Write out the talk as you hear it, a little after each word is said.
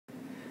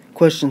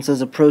Question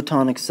says a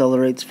proton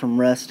accelerates from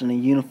rest in a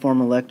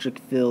uniform electric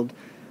field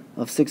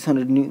of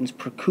 600 newtons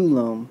per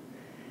coulomb.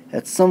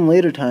 At some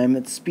later time,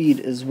 its speed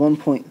is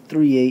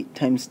 1.38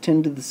 times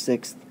 10 to the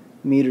 6th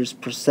meters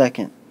per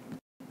second.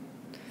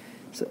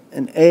 So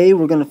in A,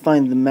 we're going to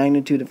find the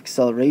magnitude of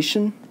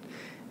acceleration.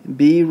 In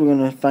B, we're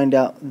going to find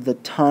out the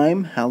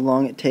time, how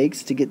long it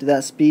takes to get to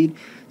that speed.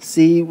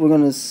 C, we're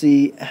going to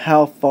see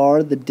how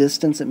far the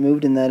distance it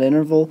moved in that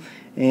interval.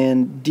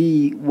 And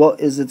D, what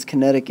is its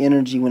kinetic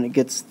energy when it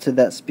gets to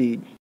that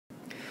speed.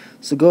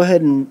 So go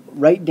ahead and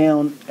write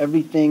down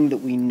everything that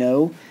we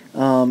know,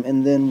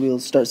 and then we'll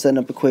start setting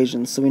up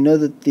equations. So we know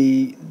that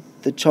the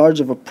charge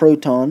of a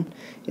proton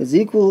is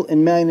equal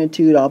in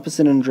magnitude,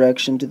 opposite in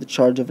direction to the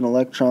charge of an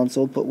electron,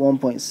 so we'll put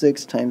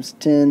 1.6 times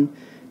 10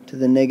 to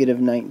the negative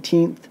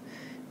 19th.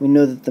 We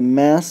know that the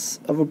mass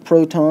of a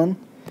proton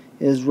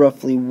is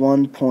roughly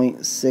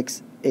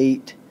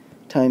 1.68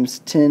 times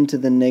 10 to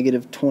the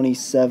negative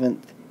 27th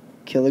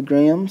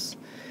kilograms.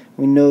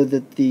 We know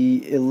that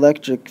the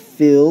electric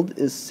field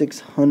is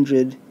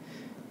 600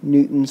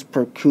 newtons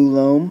per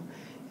coulomb,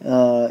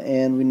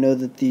 and we know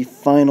that the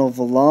final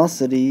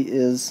velocity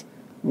is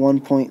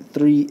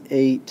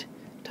 1.38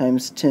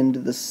 times 10 to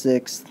the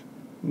 6th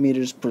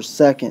meters per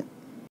second.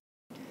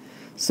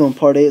 So in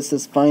part A it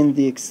says find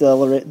the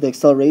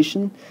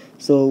acceleration.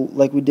 So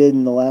like we did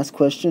in the last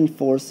question,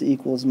 force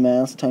equals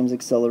mass times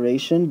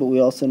acceleration, but we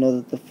also know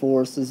that the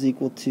force is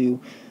equal to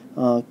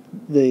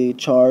the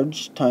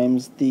charge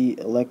times the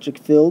electric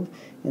field,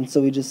 and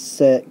so we just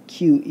set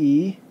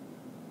QE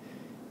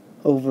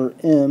over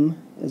m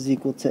is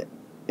equal to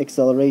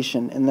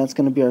acceleration, and that's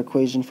going to be our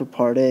equation for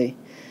part A.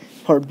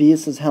 Part B, it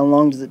says how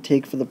long does it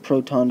take for the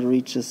proton to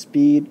reach a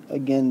speed.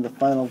 Again, the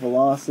final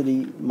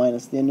velocity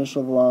minus the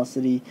initial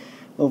velocity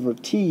over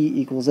t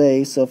equals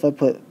a. So if I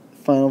put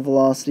final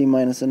velocity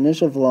minus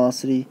initial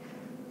velocity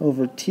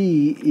over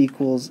t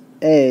equals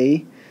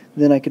a,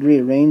 then I could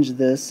rearrange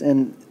this,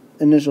 and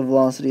initial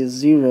velocity is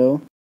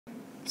 0.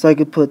 So I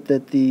could put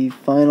that the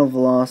final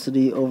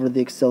velocity over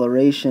the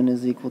acceleration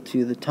is equal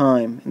to the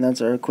time, and that's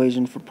our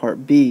equation for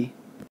part B.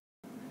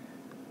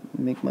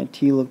 Make my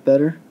t look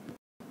better.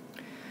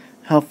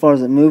 How far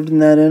has it moved in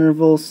that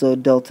interval? So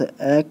delta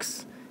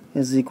x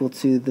is equal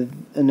to the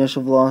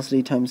initial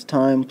velocity times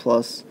time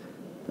plus,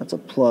 that's a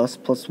plus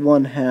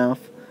 1/2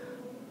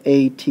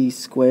 at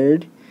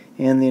squared,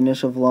 and the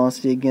initial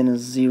velocity again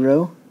is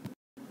 0.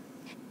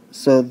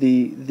 So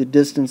the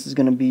distance is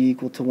going to be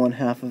equal to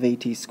 1/2 of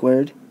at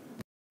squared.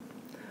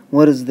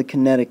 What is the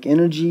kinetic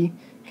energy?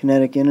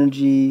 Kinetic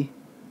energy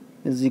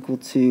is equal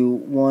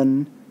to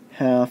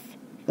 1/2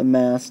 the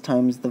mass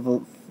times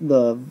the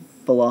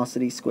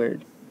velocity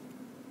squared.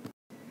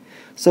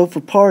 So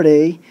for part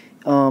A,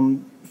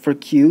 for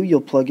Q,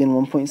 you'll plug in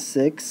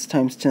 1.6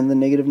 times 10 to the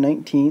negative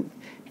 19th.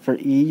 For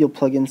E, you'll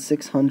plug in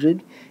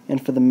 600. And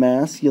for the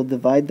mass, you'll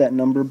divide that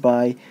number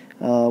by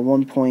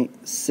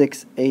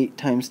 1.68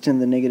 times 10 to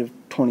the negative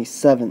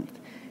 27th.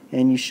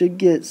 And you should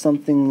get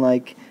something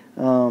like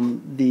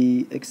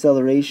the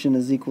acceleration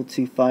is equal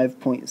to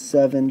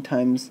 5.7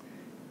 times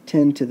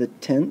 10 to the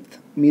 10th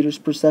meters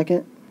per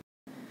second.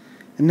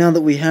 And now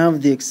that we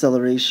have the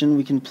acceleration,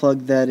 we can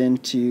plug that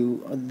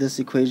into this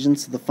equation.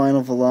 So the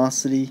final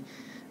velocity,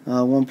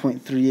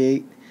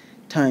 1.38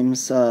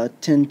 times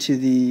 10 to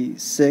the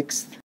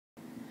 6th,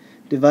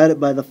 divided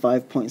by the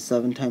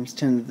 5.7 times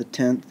 10 to the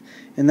 10th.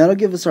 And that'll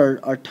give us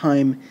our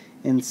time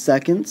in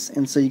seconds.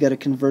 And so you got to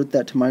convert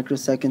that to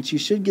microseconds. You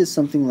should get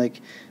something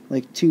like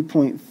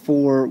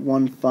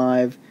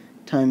 2.415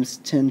 times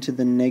 10 to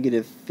the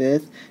negative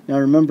 5th. Now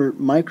remember,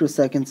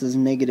 microseconds is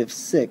negative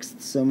 6th,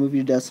 so move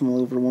your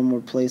decimal over one more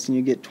place and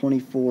you get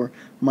 24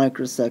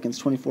 microseconds,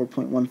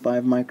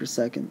 24.15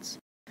 microseconds.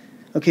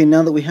 Okay,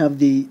 now that we have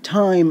the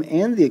time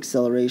and the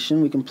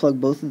acceleration, we can plug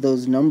both of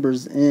those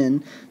numbers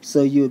in.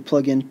 So you would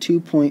plug in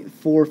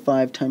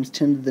 2.45 times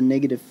 10 to the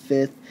negative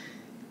 5th,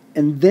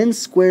 and then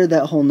square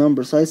that whole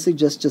number. So I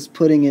suggest just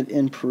putting it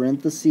in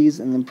parentheses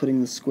and then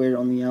putting the square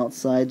on the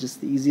outside, just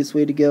the easiest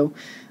way to go.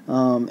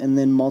 And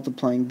then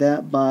multiplying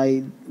that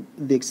by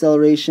the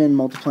acceleration,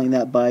 multiplying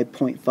that by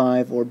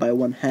 0.5 or by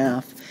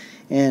 1/2.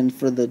 And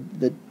for the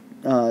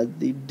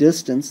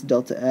distance,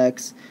 delta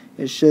x,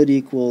 it should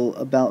equal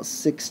about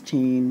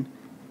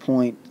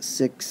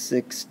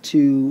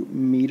 16.662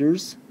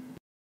 meters.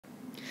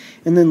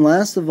 And then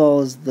last of all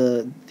is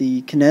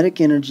the kinetic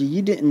energy.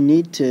 You didn't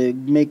need to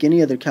make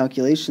any other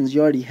calculations.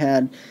 You already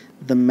had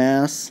the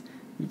mass,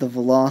 the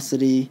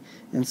velocity,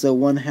 and so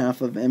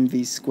 1/2 of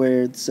mv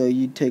squared. So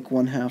you'd take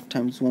 1/2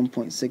 times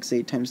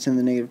 1.68 times 10 to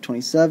the negative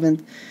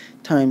 27th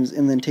times,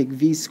 and then take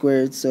v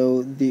squared.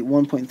 So the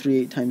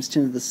 1.38 times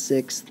 10 to the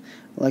 6th.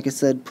 Like I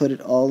said, put it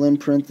all in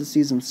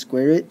parentheses and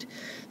square it.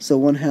 So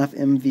 1/2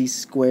 mv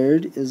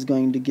squared is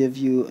going to give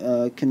you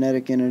a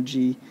kinetic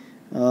energy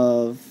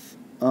of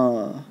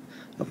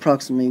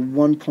approximately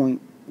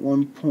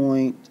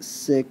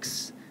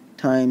 1.6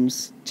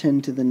 times 10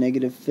 to the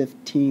negative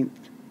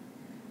 15th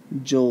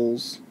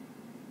joules.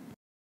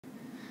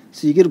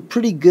 So you get a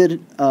pretty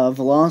good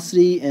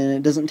velocity, and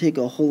it doesn't take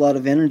a whole lot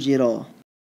of energy at all.